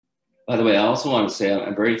By the way, I also want to say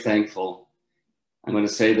I'm very thankful. I'm going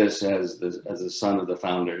to say this as the son of the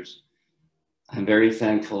founders. I'm very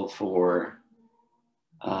thankful for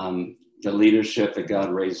the leadership that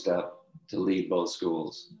God raised up to lead both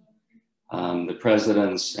schools. The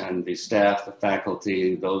presidents and the staff, the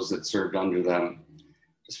faculty, those that served under them.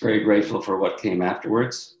 Just very grateful for what came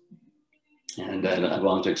afterwards. And I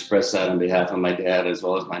want to express that on behalf of my dad as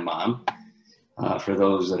well as my mom. For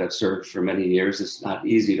those that have served for many years, it's not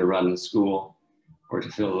easy to run the school or to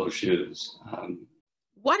fill those shoes.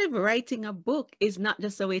 What if writing a book is not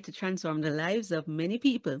just a way to transform the lives of many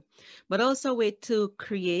people, but also a way to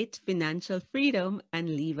create financial freedom and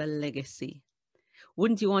leave a legacy?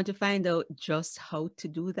 Wouldn't you want to find out just how to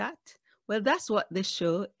do that? Well, that's what this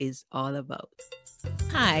show is all about.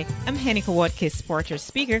 Hi, I'm Hennika Watkis, Porter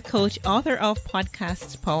speaker, coach, author of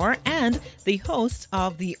Podcast Power, and the host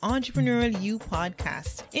of the Entrepreneurial You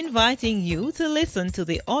podcast, inviting you to listen to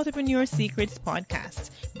the Entrepreneur Secrets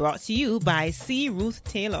podcast, brought to you by C. Ruth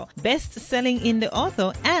Taylor, best-selling indie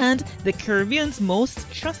author and the Caribbean's most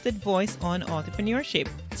trusted voice on entrepreneurship.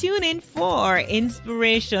 Tune in for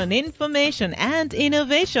inspiration, information, and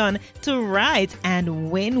innovation to write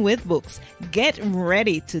and win with books. Get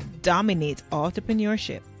ready to dominate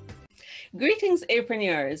entrepreneurship. Greetings,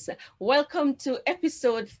 entrepreneurs. Welcome to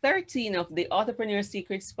episode 13 of the Entrepreneur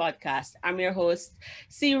Secrets podcast. I'm your host,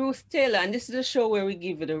 C. Ruth Taylor, and this is a show where we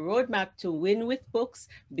give you the roadmap to win with books,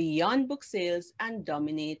 beyond book sales, and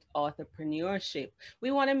dominate entrepreneurship.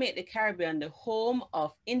 We want to make the Caribbean the home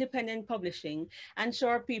of independent publishing and show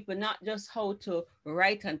our people not just how to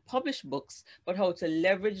write and publish books, but how to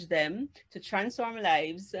leverage them to transform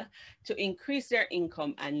lives, to increase their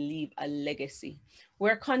income, and leave a legacy.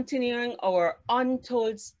 We're continuing our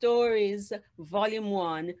Untold Stories Volume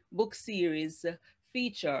 1 book series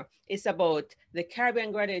feature. It's about the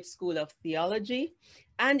Caribbean Graduate School of Theology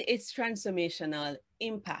and its transformational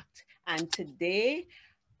impact. And today,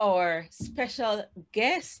 our special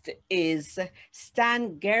guest is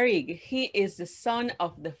Stan Gerig. He is the son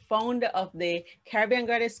of the founder of the Caribbean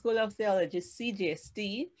Graduate School of Theology,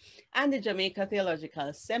 CGST, and the Jamaica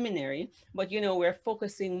Theological Seminary. But you know, we're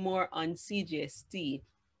focusing more on CGST.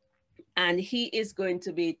 And he is going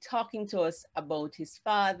to be talking to us about his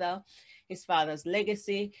father's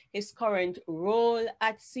legacy, his current role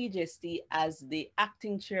at CGST as the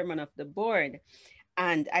acting chairman of the board.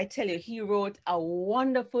 And I tell you, he wrote a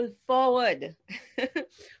wonderful foreword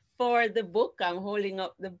for the book. I'm holding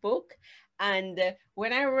up the book. And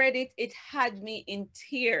when I read it, it had me in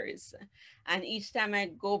tears. And each time I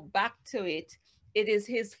go back to it, it is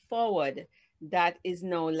his foreword that is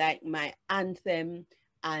now like my anthem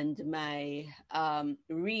and my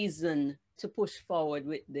reason to push forward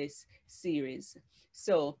with this series.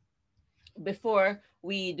 So before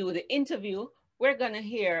we do the interview, we're going to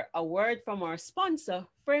hear a word from our sponsor,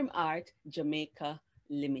 Frame Art Jamaica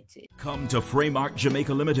Limited. Come to Frame Art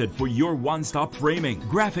Jamaica Limited for your one-stop framing,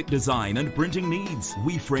 graphic design, and printing needs.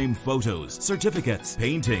 We frame photos, certificates,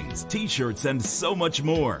 paintings, t-shirts, and so much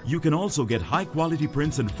more. You can also get high-quality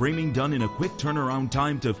prints and framing done in a quick turnaround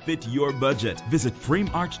time to fit your budget. Visit Frame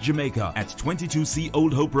Art Jamaica at 22C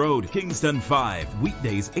Old Hope Road, Kingston 5.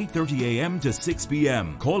 Weekdays 8:30 a.m. to 6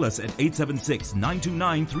 p.m. Call us at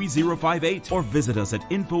 876-929-3058 or visit us at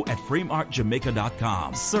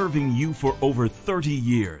info@frameartjamaica.com. Serving you for over 30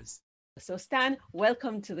 years. So Stan,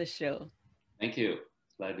 welcome to the show. Thank you.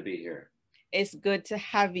 Glad to be here. It's good to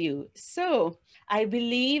have you. So I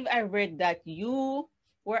believe I read that you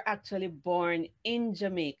were actually born in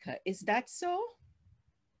Jamaica. Is that so?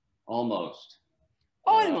 Almost.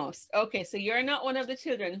 Almost. Okay, so you're not one of the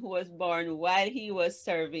children who was born while he was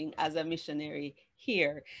serving as a missionary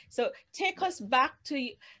here. So take us back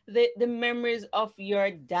to the memories of your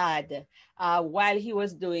dad while he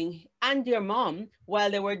was doing, and your mom while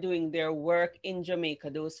they were doing their work in Jamaica,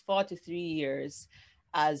 those 43 years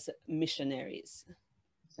as missionaries.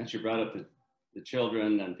 Since you brought up the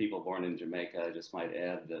children and people born in Jamaica, I just might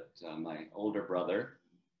add that my older brother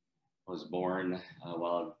was born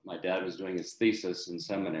while my dad was doing his thesis in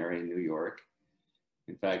seminary in New York.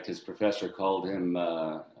 In fact, his professor called him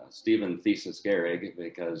Stephen Thesis Gerig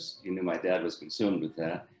because he knew my dad was consumed with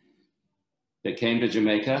that. They came to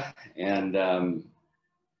Jamaica, and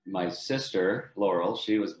my sister, Laurel,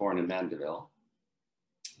 she was born in Mandeville.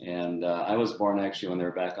 And I was born actually when they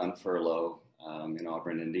were back on furlough in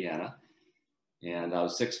Auburn, Indiana. And I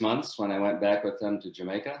was 6 months when I went back with them to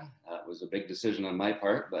Jamaica. It was a big decision on my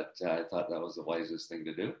part, but I thought that was the wisest thing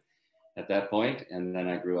to do at that point. And then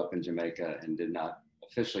I grew up in Jamaica and did not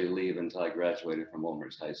officially leave until I graduated from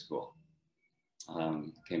Wolmer's High School.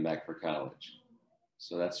 Came back for college.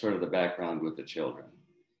 So that's sort of the background with the children.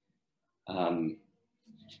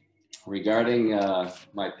 Regarding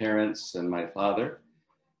my parents and my father,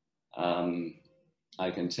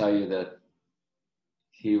 I can tell you that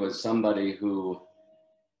he was somebody who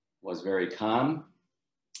was very calm.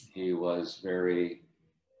 He was very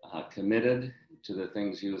committed to the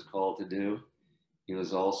things he was called to do. He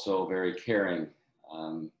was also very caring.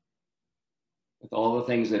 With all the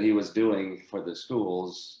things that he was doing for the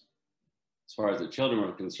schools, as far as the children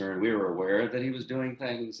were concerned, we were aware that he was doing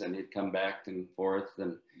things, and he'd come back and forth,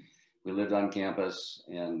 and we lived on campus,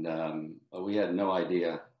 and but we had no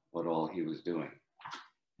idea what all he was doing.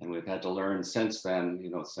 And we've had to learn since then, you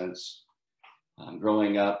know, since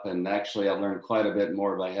growing up, and actually I've learned quite a bit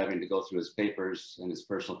more by having to go through his papers and his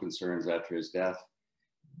personal concerns after his death.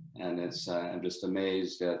 And it's, I'm just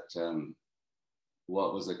amazed at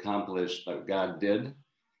what was accomplished, what God did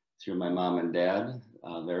through my mom and dad.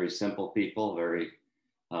 Very simple people, very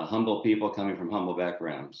humble people coming from humble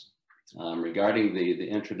backgrounds. Regarding the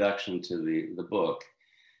introduction to the book,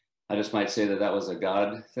 I just might say that that was a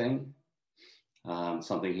God thing,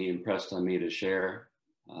 something he impressed on me to share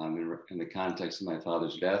in the context of my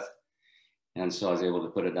father's death. And so I was able to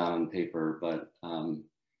put it down on paper, but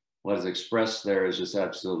what is expressed there is just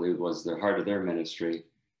absolutely was the heart of their ministry,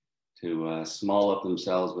 to small up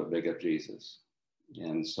themselves but big up Jesus.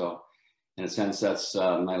 And so in a sense, that's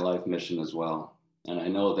my life mission as well. And I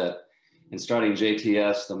know that in starting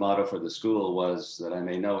JTS, the motto for the school was that I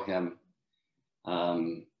may know him,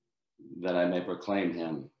 that I may proclaim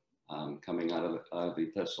him, coming out of the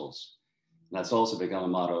epistles. And that's also become a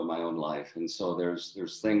motto of my own life. And so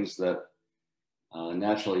there's things that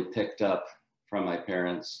naturally picked up from my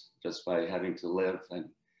parents just by having to live and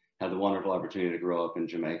had the wonderful opportunity to grow up in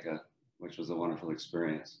Jamaica, which was a wonderful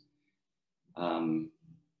experience. From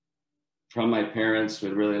my parents, we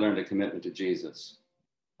really learned a commitment to Jesus.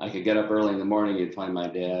 I could get up early in the morning, you'd find my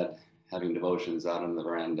dad having devotions out on the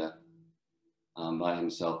veranda by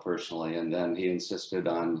himself personally. And then he insisted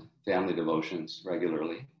on family devotions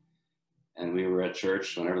regularly. And we were at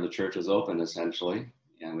church whenever the church was open, essentially.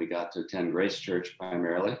 And we got to attend Grace Church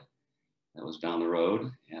primarily. That was down the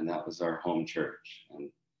road. And that was our home church. And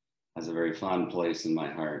has a very fond place in my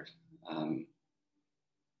heart.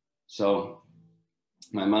 So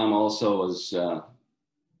my mom also was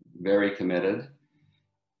very committed.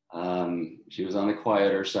 She was on the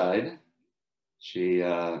quieter side. She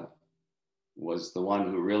was the one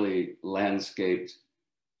who really landscaped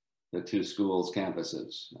the two schools'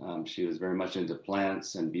 campuses. She was very much into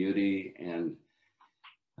plants and beauty, and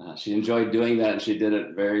she enjoyed doing that, and she did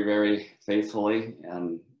it very, very faithfully,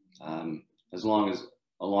 and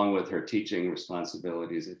along with her teaching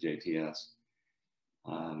responsibilities at JTS.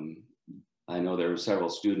 I know there were several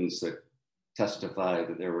students that testified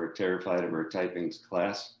that they were terrified of her typing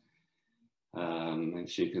class. And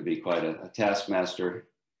she could be quite a taskmaster.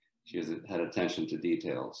 She had attention to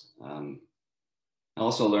details. I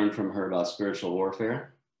also learned from her about spiritual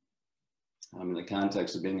warfare. In the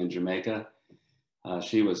context of being in Jamaica,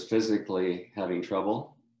 she was physically having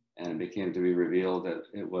trouble, and it became to be revealed that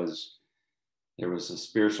there was a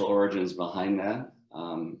spiritual origins behind that.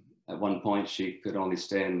 At one point, she could only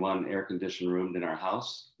stay in one air-conditioned room in our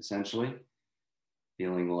house, essentially,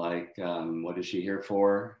 feeling like, what is she here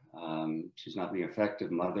for? She's not being an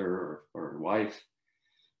effective mother or wife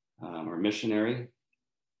or missionary.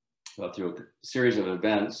 But through a series of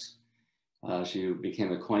events, she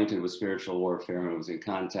became acquainted with spiritual warfare and was in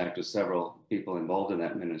contact with several people involved in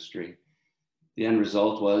that ministry. The end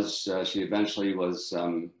result was she eventually was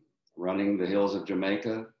running the hills of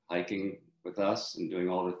Jamaica, hiking with us and doing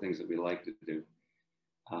all the things that we like to do.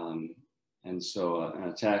 And so an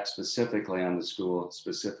attack specifically on the school,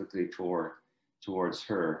 specifically towards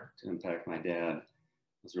her to impact my dad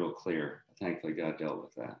was real clear. Thankfully, God dealt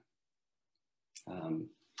with that.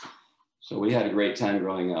 So we had a great time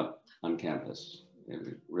growing up on campus.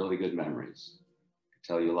 Really good memories. I could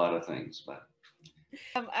tell you a lot of things, but.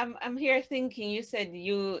 I'm here thinking, you said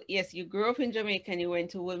you grew up in Jamaica and you went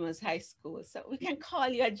to Wilmer's High School. So we can call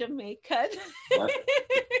you a Jamaican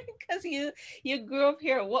because you grew up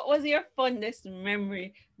here. What was your fondest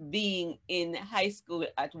memory being in high school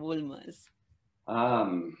at Wilmer's?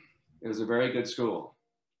 It was a very good school.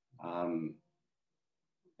 I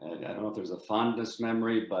don't know if there's a fondest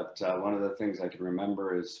memory, but one of the things I can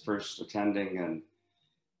remember is first attending and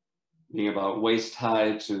being about waist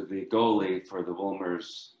high to the goalie for the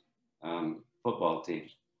Wilmer's football team.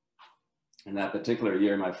 In that particular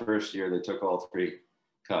year, my first year, they took all 3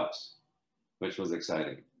 cups, which was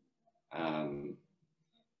exciting. And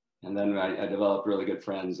then I developed really good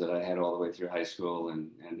friends that I had all the way through high school,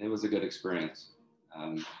 and it was a good experience.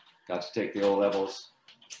 Got to take the O levels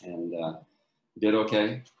and did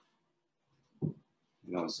okay.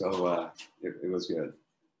 So it was good.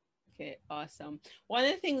 Okay, awesome. One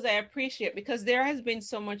of the things I appreciate, because there has been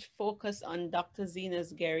so much focus on Dr.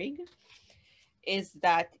 Zenas Gerig, is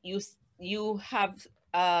that you have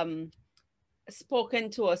spoken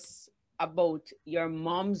to us about your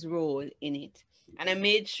mom's role in it. And I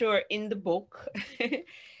made sure in the book,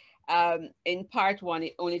 in part 1,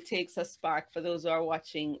 it only takes a spark for those who are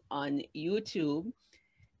watching on YouTube.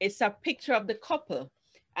 It's a picture of the couple.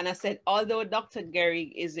 And I said, although Dr.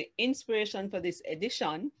 Gerig is the inspiration for this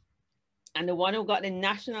edition and the one who got the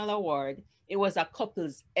national award, it was a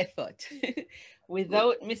couple's effort.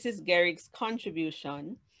 Without Mrs. Gerig's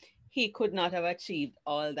contribution, he could not have achieved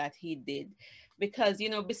all that he did. Because,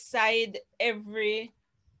 beside every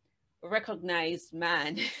recognized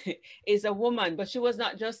man is a woman, but she was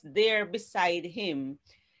not just there beside him.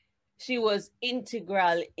 She was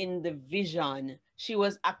integral in the vision. She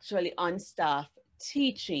was actually on staff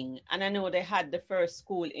teaching. And I know they had the first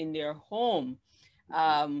school in their home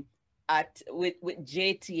with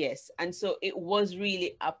JTS. And so it was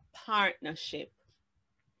really a partnership.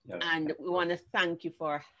 Yeah. And we want to thank you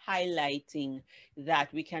for highlighting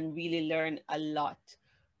that. We can really learn a lot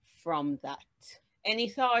from that. Any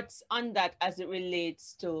thoughts on that as it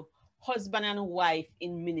relates to husband and wife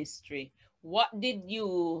in ministry? What did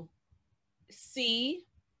you see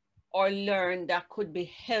or learn that could be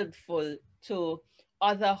helpful to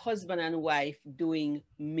other husband and wife doing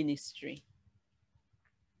ministry?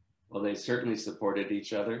 Well, they certainly supported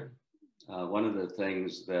each other. One of the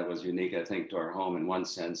things that was unique, I think, to our home in one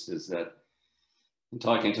sense is that in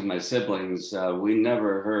talking to my siblings, we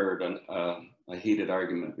never heard a heated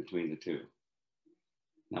argument between the two.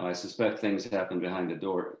 Now, I suspect things happened behind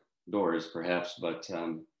the doors, perhaps, but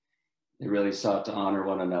they really sought to honor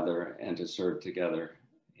one another and to serve together.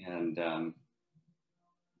 And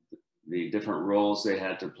the different roles they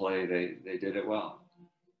had to play, they did it well.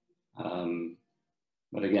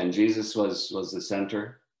 But again, Jesus was the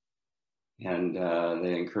center, and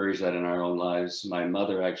they encouraged that in our own lives. My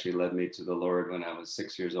mother actually led me to the Lord when I was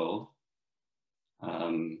 6 years old,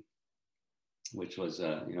 which was,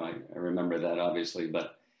 I remember that obviously,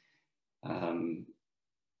 but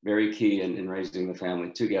very key in raising the family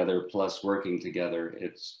together, plus working together.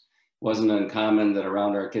 It wasn't uncommon that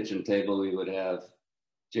around our kitchen table, we would have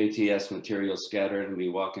JTS material scattered and be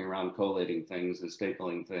walking around collating things and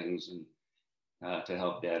stapling things and to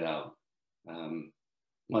help Dad out.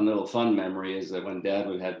 One little fun memory is that when Dad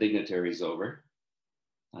would have dignitaries over,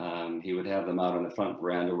 he would have them out on the front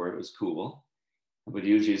veranda where it was cool. He would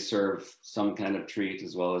usually serve some kind of treat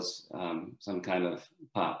as well as some kind of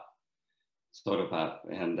soda pop.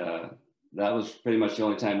 And that was pretty much the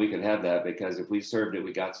only time we could have that, because if we served it,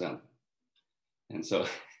 we got some. And so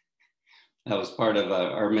that was part of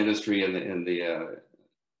our ministry in the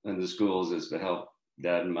schools, is to help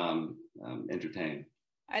Dad and Mom entertain.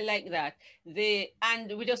 I like that.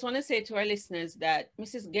 And we just want to say to our listeners that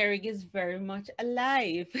Mrs. Gerig is very much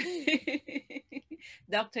alive.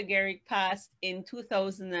 Dr. Gerig passed in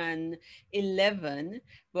 2011,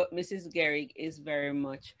 but Mrs. Gerig is very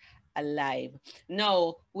much alive.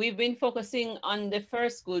 Now, we've been focusing on the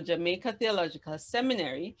first school, Jamaica Theological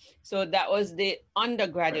Seminary. So that was the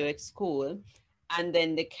undergraduate school. And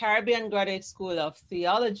then the Caribbean Graduate School of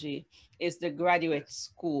Theology is the graduate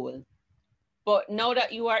school. But now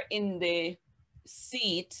that you are in the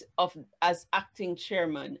seat as acting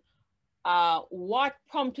chairman, what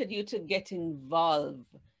prompted you to get involved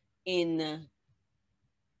in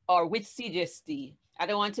or with CGST? I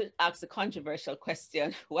don't want to ask a controversial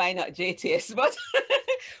question, why not JTS, but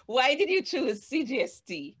why did you choose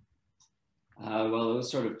CGST? Well, it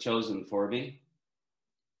was sort of chosen for me.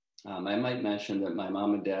 I might mention that my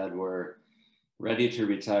mom and dad were ready to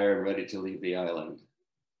retire and ready to leave the island.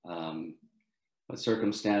 But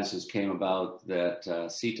circumstances came about that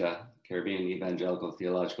CETA, Caribbean Evangelical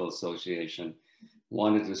Theological Association,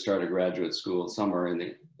 wanted to start a graduate school somewhere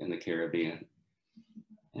in the Caribbean.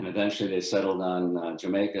 And eventually they settled on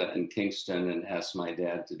Jamaica and Kingston and asked my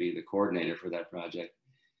dad to be the coordinator for that project.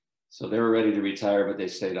 So they were ready to retire, but they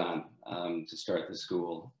stayed on to start the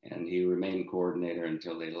school. And he remained coordinator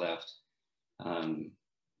until they left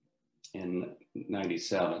in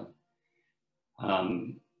 '97.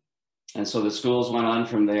 And so the schools went on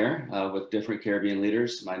from there with different Caribbean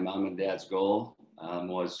leaders. My mom and dad's goal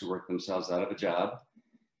was to work themselves out of a job.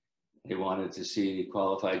 They wanted to see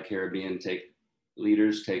qualified Caribbean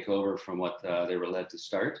leaders take over from what they were led to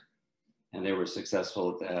start. And they were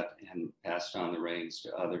successful at that and passed on the reins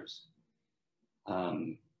to others.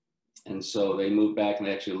 And so they moved back and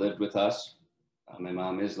they actually lived with us. My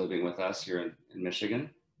mom is living with us here in Michigan.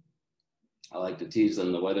 I like to tease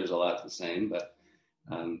them. The weather's a lot the same, but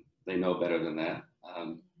they know better than that.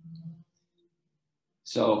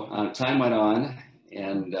 So time went on,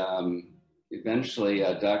 and eventually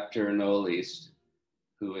Dr. Noel East,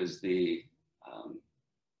 who is the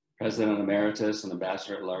President Emeritus and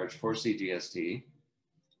Ambassador at Large for CGST,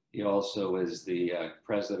 he also is the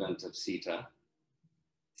President of CETA,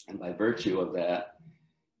 and by virtue of that,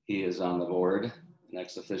 he is on the board, an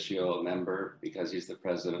ex officio member, because he's the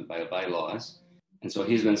president by bylaws. And so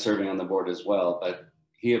he's been serving on the board as well, but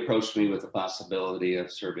he approached me with the possibility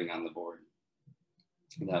of serving on the board.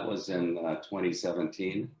 That was in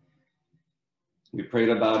 2017. We prayed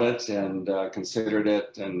about it and considered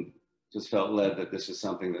it and just felt led that this is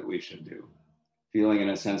something that we should do. Feeling in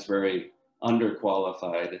a sense very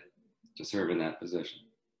underqualified to serve in that position.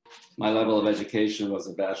 My level of education was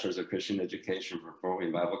a Bachelor's of Christian Education from Fort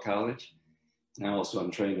Wayne Bible College. And I also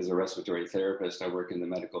am trained as a respiratory therapist. I work in the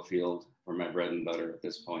medical field for my bread and butter at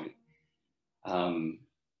this point. And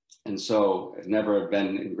so I've never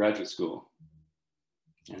been in graduate school.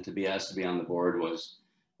 And to be asked to be on the board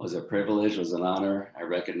was a privilege, was an honor. I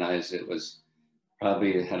recognized it was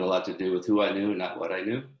probably had a lot to do with who I knew, not what I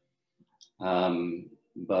knew,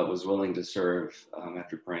 but was willing to serve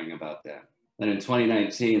after praying about that. And in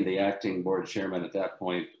 2019, the acting board chairman at that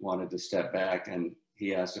point wanted to step back, and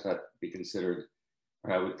he asked if I'd be considered,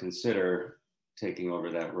 or I would consider taking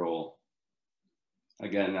over that role.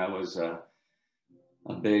 Again, that was a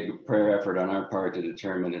big prayer effort on our part to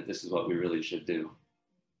determine if this is what we really should do.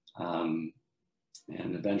 And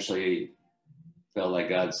eventually felt like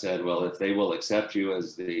God said, well, if they will accept you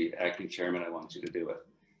as the acting chairman, I want you to do it.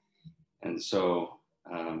 And so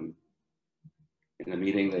in the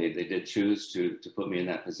meeting, they did choose to put me in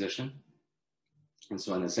that position. And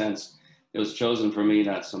so in a sense, it was chosen for me,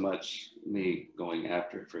 not so much me going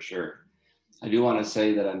after it for sure. I do want to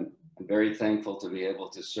say that I'm very thankful to be able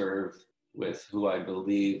to serve with who I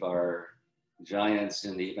believe are giants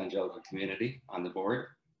in the evangelical community on the board.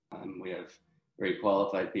 We have very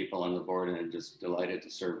qualified people on the board, and I'm just delighted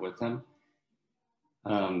to serve with them.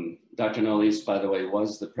 Dr. Noel East, by the way,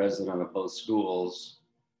 was the president of both schools.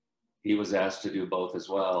 He was asked to do both as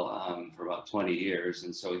well for about 20 years,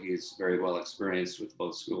 and so he's very well experienced with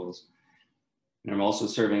both schools. And I'm also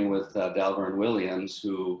serving with Dalvern Williams,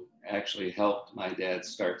 who actually helped my dad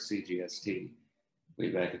start CGST way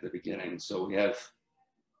back at the beginning. So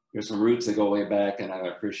there's some roots that go way back, and I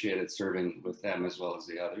appreciated serving with them as well as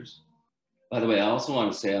the others. By the way, I also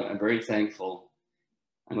want to say I'm very thankful.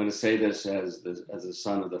 I'm going to say this as the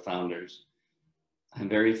son of the founders. I'm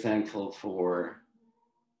very thankful for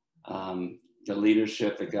the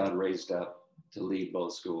leadership that God raised up to lead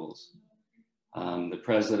both schools. The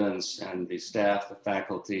presidents and the staff, the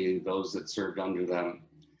faculty, those that served under them.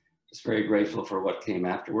 Just very grateful for what came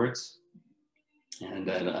afterwards. And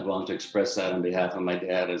I want to express that on behalf of my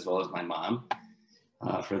dad as well as my mom.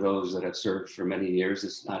 For those that have served for many years,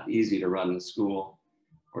 it's not easy to run the school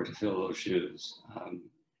or to fill those shoes.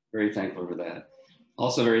 Very thankful for that.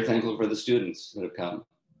 Also very thankful for the students that have come.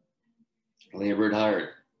 Labored hard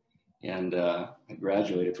and I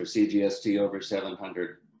graduated for CGST. Over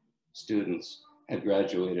 700 students have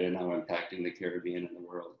graduated and now impacting the Caribbean and the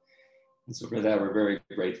world. And so for that, we're very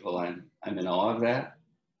grateful. I'm in awe of that.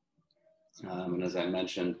 And as I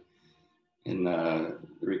mentioned in the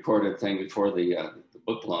recorded thing before the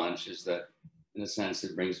book launch, is that in a sense,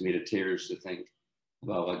 it brings me to tears to think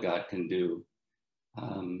about what God can do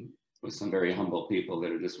with some very humble people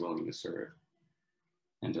that are just willing to serve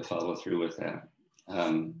and to follow through with that.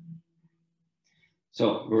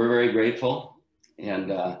 So we're very grateful,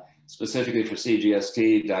 and specifically for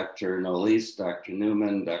CGST, Dr. Noel East, Dr.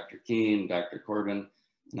 Newman, Dr. Keene, Dr. Corbin,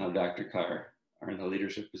 now Dr. Carr are in the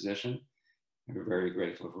leadership position. We're very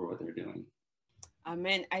grateful for what they're doing.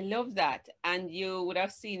 Amen. I love that. And you would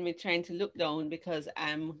have seen me trying to look down because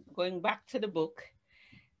I'm going back to the book,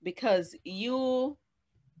 because you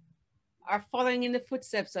are following in the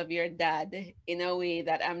footsteps of your dad in a way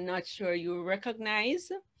that I'm not sure you recognize.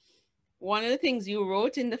 One of the things you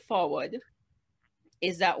wrote in the foreword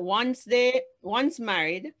is that once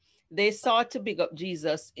married, they sought to big up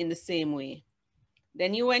Jesus in the same way.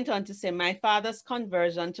 Then you went on to say, my father's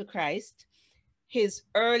conversion to Christ, his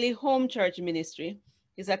early home church ministry,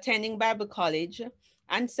 his attending Bible college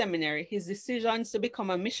and seminary, his decisions to become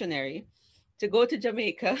a missionary, to go to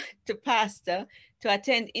Jamaica, to pastor, to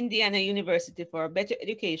attend Indiana University for a better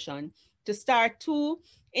education, to start 2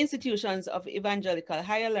 institutions of evangelical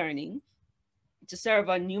higher learning, to serve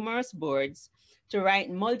on numerous boards, to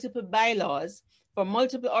write multiple bylaws for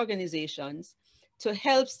multiple organizations, to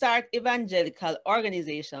help start evangelical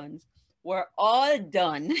organizations, were all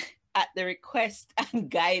done at the request and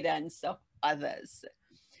guidance of others.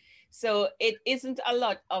 So it isn't a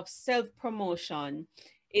lot of self-promotion.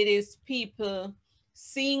 It is people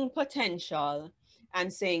seeing potential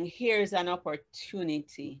and saying, here's an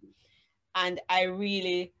opportunity. And I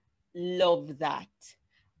really love that.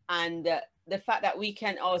 And the fact that we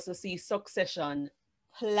can also see succession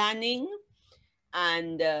planning.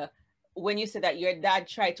 And when you said that your dad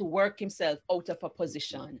tried to work himself out of a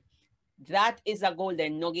position, that is a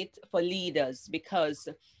golden nugget for leaders, because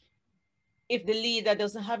if the leader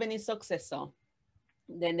doesn't have any successor,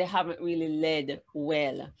 then they haven't really led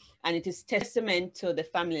well. And it is testament to the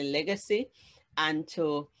family legacy and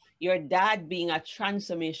to your dad being a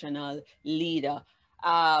transformational leader.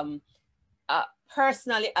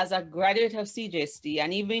 Personally, as a graduate of CJST,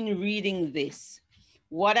 and even reading this,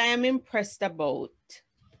 what I am impressed about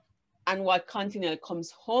and what continually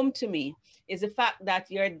comes home to me is the fact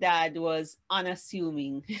that your dad was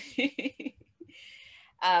unassuming.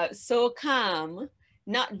 So calm,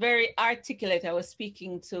 not very articulate. I was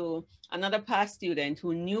speaking to another past student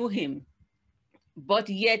who knew him, but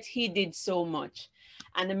yet he did so much.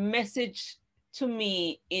 And the message to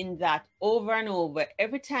me in that over and over,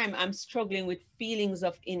 every time I'm struggling with feelings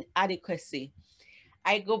of inadequacy,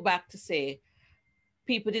 I go back to say,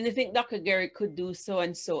 people didn't think Dr. Gerig could do so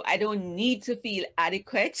and so. I don't need to feel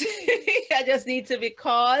adequate. I just need to be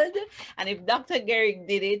called. And if Dr. Gerig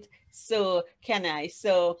did it, so can I.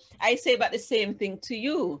 So I say about the same thing to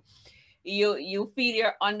you. You feel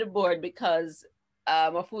you're on the board because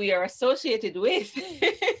of who you're associated with.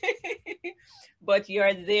 But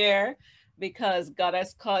you're there because God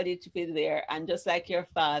has called you to be there. And just like your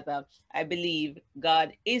father, I believe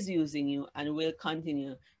God is using you and will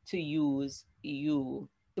continue to use you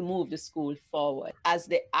to move the school forward. As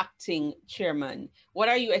the acting chairman, what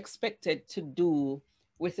are you expected to do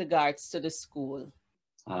with regards to the school?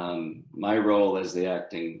 My role as the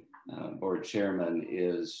acting board chairman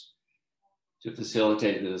is to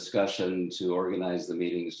facilitate the discussion, to organize the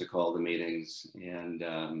meetings, to call the meetings,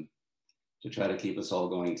 and to try to keep us all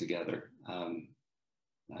going together.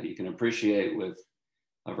 You can appreciate with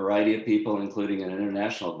a variety of people, including an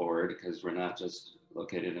international board, because we're not just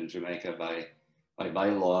located in Jamaica. By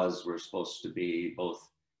bylaws, we're supposed to be both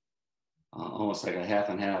almost like a half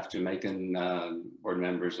and half Jamaican board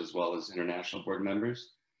members as well as international board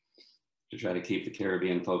members, to try to keep the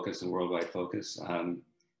Caribbean focus and worldwide focus.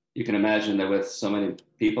 You can imagine that with so many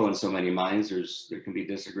people and so many minds, there can be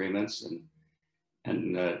disagreements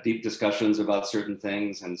and deep discussions about certain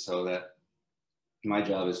things. And so that my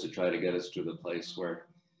job is to try to get us to the place where,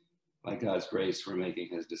 by God's grace, we're making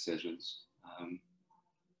his decisions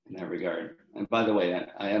in that regard. And by the way,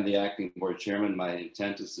 I am the acting board chairman. My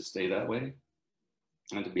intent is to stay that way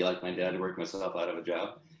and to be like my dad, to work myself out of a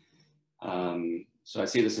job. So I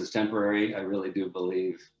see this as temporary. I really do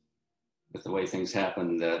believe, with the way things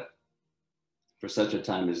happen, that for such a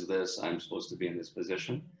time as this, I'm supposed to be in this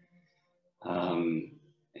position.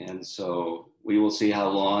 And so we will see how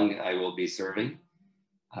long I will be serving.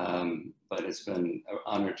 But it's been an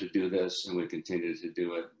honor to do this, and we continue to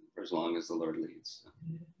do it for as long as the Lord leads.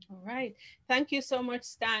 All right. Thank you so much,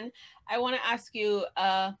 Stan. I want to ask you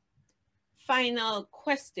a final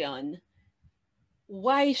question.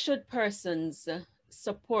 Why should persons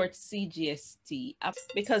support CGST?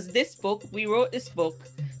 Because this book, we wrote this book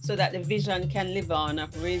so that the vision can live on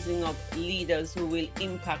of raising up leaders who will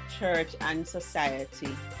impact church and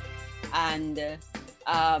society. And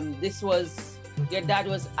your dad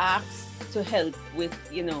was asked to help with,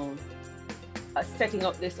 setting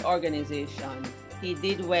up this organization. He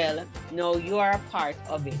did well. Now you are a part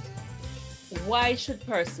of it. Why should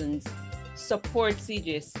persons support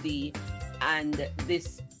CGST? And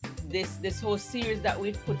this whole series that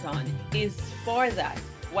we've put on is for that.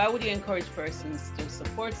 Why would you encourage persons to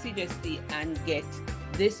support CGST and get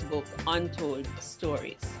this book, Untold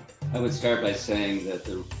Stories? I would start by saying that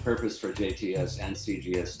the purpose for JTS and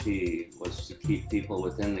CGST was to keep people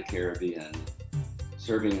within the Caribbean,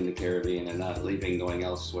 serving in the Caribbean, and not leaving, going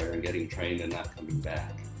elsewhere, and getting trained and not coming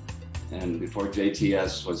back. And before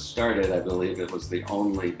JTS was started, I believe it was the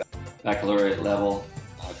only baccalaureate level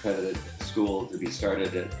accredited school to be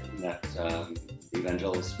started in that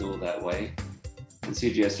evangelical school that way. And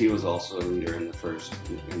CGST was also a leader in the first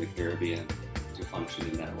in the Caribbean to function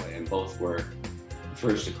in that way. And both were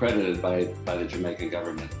first accredited by the Jamaican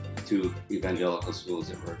government, 2 evangelical schools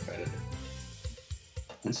that were accredited.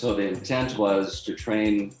 And so the intent was to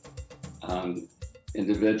train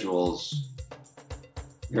individuals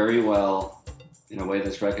very well in a way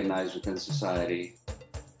that's recognized within society,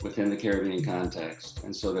 within the Caribbean context,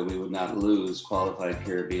 and so that we would not lose qualified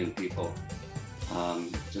Caribbean people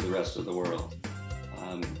to the rest of the world.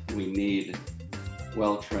 We need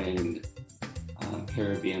well-trained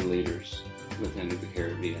Caribbean leaders within the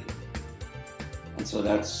Caribbean. And so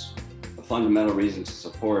that's a fundamental reason to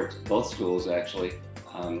support both schools, actually,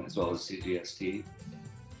 as well as CGST.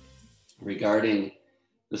 Regarding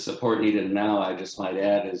the support needed now, I just might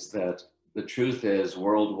add is that the truth is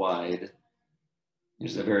worldwide,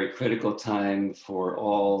 there's a very critical time for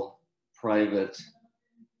all private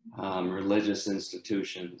religious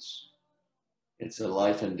institutions. It's a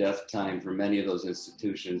life and death time for many of those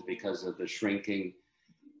institutions because of the shrinking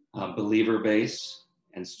believer base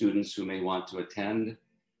and students who may want to attend,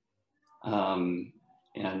 and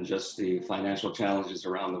just the financial challenges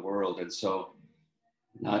around the world. And so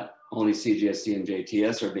not only CGST and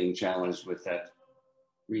JTS are being challenged with that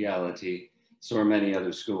reality, so are many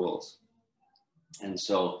other schools. And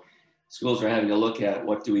so schools are having to look at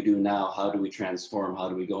what do we do now? How do we transform? How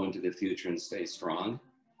do we go into the future and stay strong?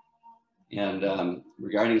 And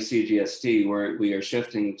regarding CGST, we are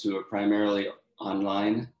shifting to a primarily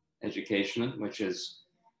online education, which is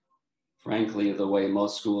frankly the way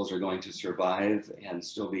most schools are going to survive and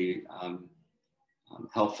still be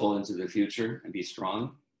helpful into the future and be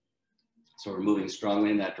strong. So we're moving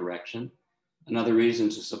strongly in that direction. Another reason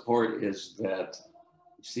to support is that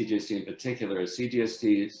CGST in particular,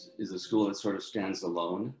 CGST is a school that sort of stands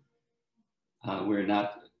alone. We're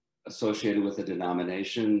not associated with a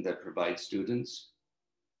denomination that provides students.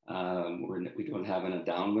 We don't have an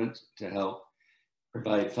endowment to help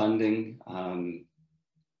provide funding.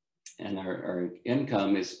 And our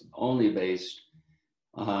income is only based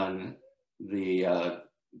on the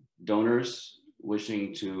donors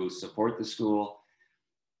wishing to support the school,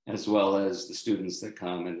 as well as the students that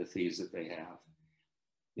come and the fees that they have.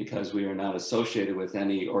 Because we are not associated with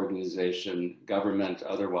any organization, government,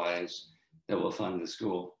 otherwise, that will fund the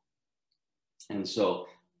school. And so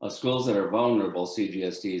schools that are vulnerable,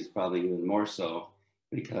 CGST is probably even more so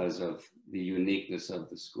because of the uniqueness of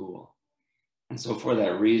the school. And so for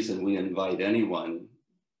that reason, we invite anyone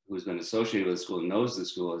who's been associated with the school, knows the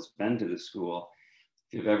school, has been to the school.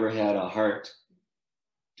 If you've ever had a heart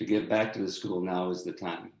to give back to the school, now is the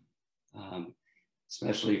time.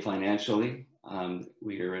 Especially financially,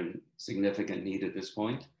 we are in significant need at this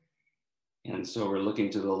point. And so we're looking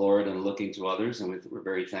to the Lord and looking to others, and we're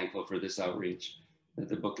very thankful for this outreach that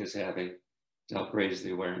the book is having to help raise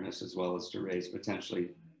the awareness as well as to raise potentially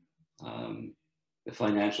the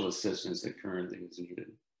financial assistance that currently is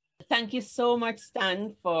needed. Thank you so much,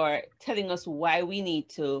 Stan, for telling us why we need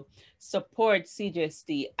to support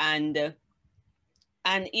CGST and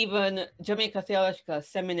even Jamaica Theological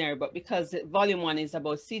Seminary, but because volume 1 is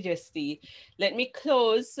about CGST, let me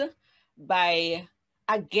close by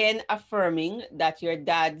again affirming that your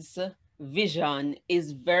dad's vision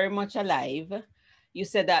is very much alive. You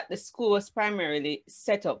said that the school was primarily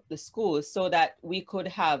set up, the school, so that we could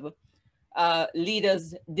have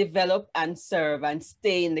leaders develop and serve and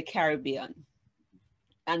stay in the Caribbean.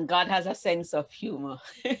 And God has a sense of humor,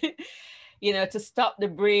 you know, to stop the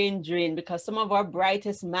brain drain, because some of our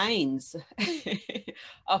brightest minds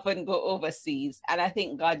often go overseas. And I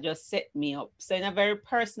think God just set me up. So in a very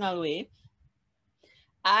personal way,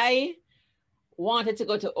 I wanted to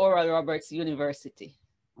go to Oral Roberts University.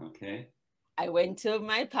 Okay. I went to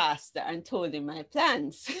my pastor and told him my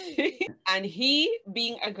plans. And he,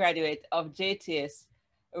 being a graduate of JTS,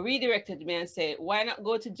 redirected me and said, why not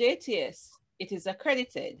go to JTS? It is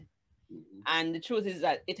accredited. And the truth is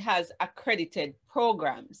that it has accredited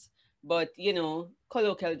programs. But, you know,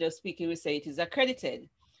 colloquial just speaking, we say it is accredited.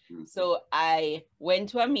 So I went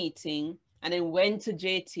to a meeting and then went to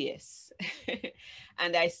JTS.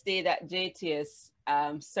 And I stayed at JTS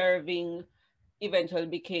serving, eventually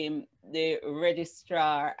became the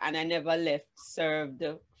registrar, and I never left, served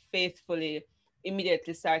faithfully,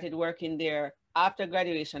 immediately started working there. After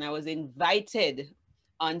graduation, I was invited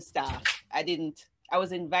on staff. I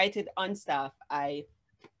was invited on staff. I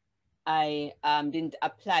didn't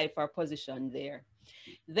apply for a position there.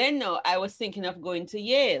 Then no, I was thinking of going to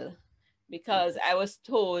Yale because I was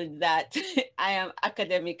told that I am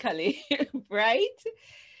academically bright.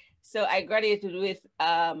 So I graduated with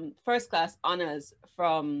first class honors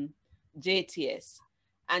from JTS.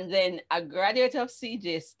 And then a graduate of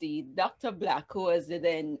CGST, Dr. Black, who was the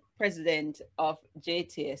then president of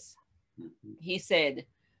JTS, he said,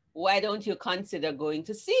 why don't you consider going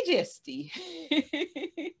to CGST?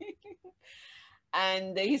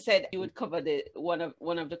 And he said he would cover one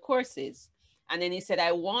of the courses. And then he said,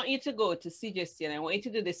 I want you to go to CGST and I want you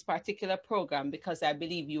to do this particular program because I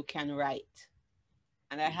believe you can write.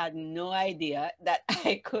 And I had no idea that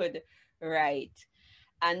I could write.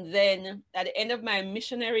 And then at the end of my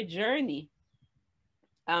missionary journey,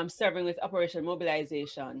 serving with Operation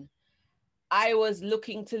Mobilization, I was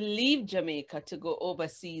looking to leave Jamaica to go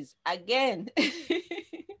overseas again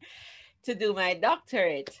to do my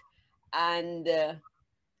doctorate. And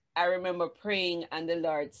I remember praying, and the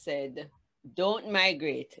Lord said, don't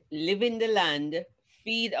migrate, live in the land,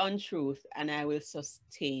 feed on truth, and I will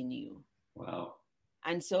sustain you. Wow.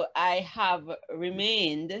 And so I have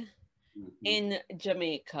remained in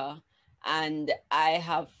Jamaica, and I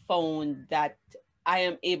have found that I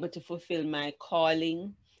am able to fulfill my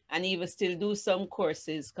calling and even still do some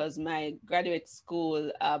courses, because my graduate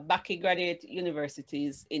school, Bucky Graduate University,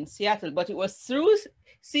 is in Seattle, but it was through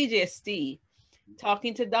CJST,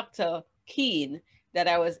 talking to Dr. Keane, that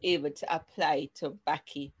I was able to apply to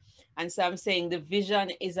Bucky. And so I'm saying the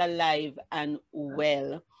vision is alive and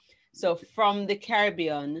well. So from the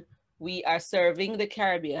Caribbean, we are serving the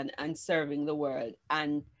Caribbean and serving the world.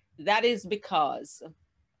 And that is because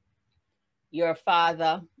your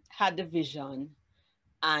father had the vision,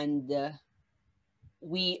 and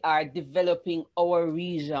we are developing our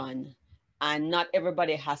region, and not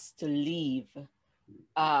everybody has to leave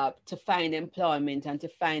to find employment and to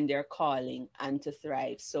find their calling and to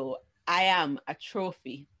thrive. So I am a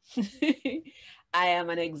trophy. I am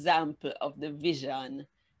an example of the vision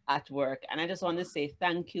at work. And I just want to say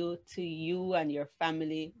thank you to you and your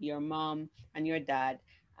family, your mom and your dad,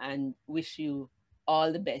 and wish you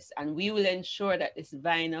all the best. And we will ensure that this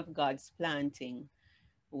vine of God's planting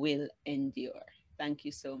will endure. Thank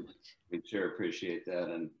you so much. We sure appreciate that.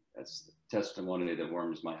 And that's testimony that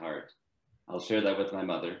warms my heart. I'll share that with my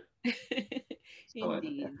mother.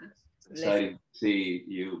 Indeed. It's exciting to see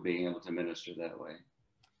you being able to minister that way.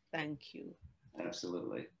 Thank you.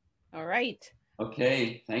 Absolutely. All right.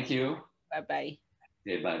 Okay. Thank you. Bye-bye.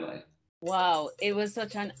 Okay. Bye-bye. Wow. It was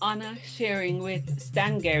such an honor sharing with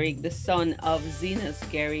Stan Gerig, the son of Zenas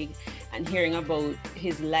Gerig, and hearing about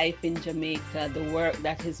his life in Jamaica, the work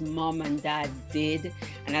that his mom and dad did.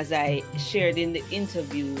 And as I shared in the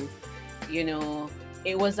interview, you know,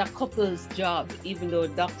 it was a couple's job, even though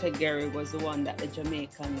Dr. Gerig was the one that the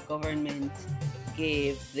Jamaican government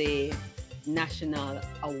gave the national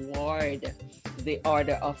award, the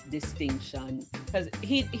Order of Distinction, because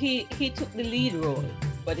he took the lead role,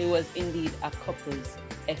 but it was indeed a couple's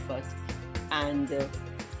effort. And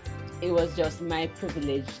it was just my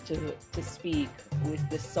privilege to speak with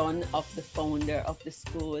the son of the founder of the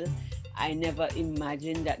school. I never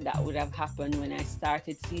imagined that that would have happened when I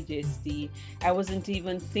started CJST. I wasn't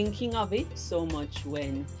even thinking of it so much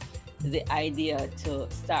when the idea to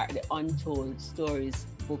start the Untold Stories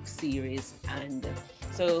book series. And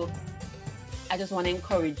so I just want to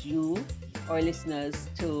encourage you, our listeners,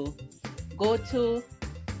 to go to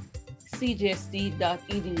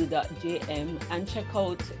cjsd.edu.jm and check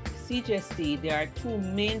out CJST. There are 2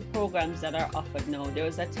 main programs that are offered now. There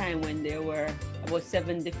was a time when there were about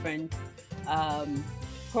 7 different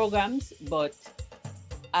programs, but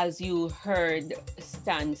as you heard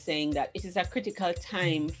Stan saying, that it is a critical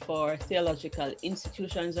time for theological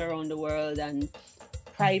institutions around the world, and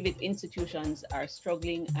private institutions are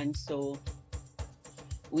struggling, and so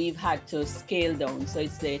we've had to scale down. So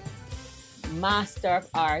it's the Master of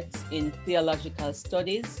Arts in Theological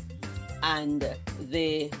Studies and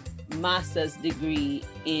the master's degree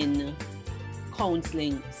in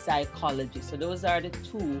counseling psychology. So those are the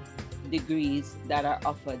 2 degrees that are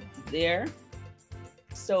offered there.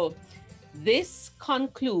 So this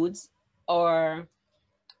concludes our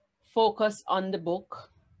focus on the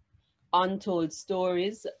book Untold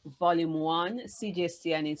Stories, Volume 1,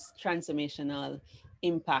 CJST and its Transformational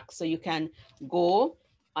Impact. So you can go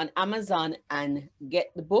on Amazon and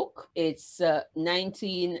get the book. It's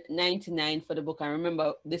 $19.99 for the book. And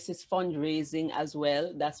remember, this is fundraising as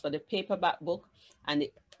well. That's for the paperback book. And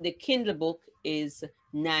the Kindle book is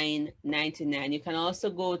 $9.99. You can also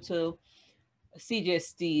go to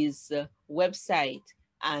CJST's website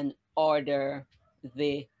and order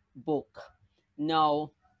the book.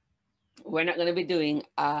 Now, we're not going to be doing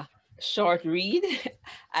a short read.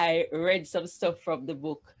 I read some stuff from the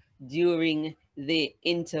book during the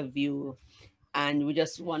interview, and we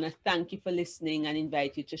just want to thank you for listening and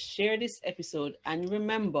invite you to share this episode. And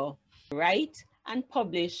remember, write and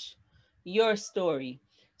publish your story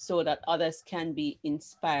so that others can be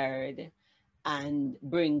inspired and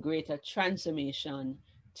bring greater transformation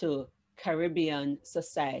to Caribbean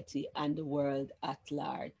society and the world at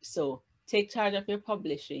large. So take charge of your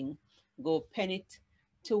publishing, go pen it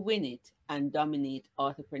to win it, and dominate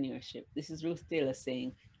entrepreneurship. This is Ruth Taylor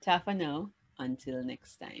saying, ta for now, until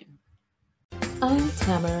next time. I'm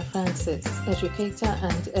Tamara Francis, educator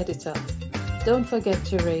and editor. Don't forget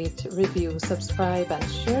to rate, review, subscribe,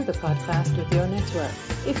 and share the podcast with your network.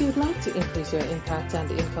 If you'd like to increase your impact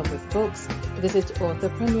and income with books, visit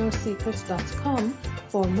authorpreneursecrets.com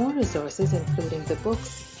for more resources including the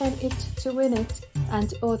books Pen It to Win It and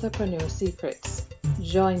Authorpreneur Secrets.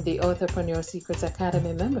 Join the Authorpreneur Secrets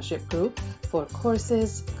Academy membership group for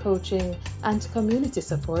courses, coaching, and community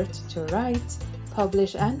support to write,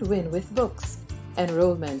 publish, and win with books.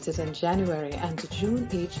 Enrollment is in January and June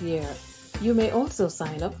each year. You may also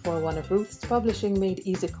sign up for one of Ruth's Publishing Made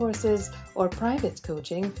Easy courses or private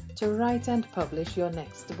coaching to write and publish your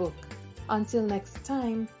next book. Until next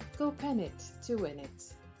time, go pen it to win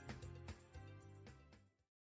it.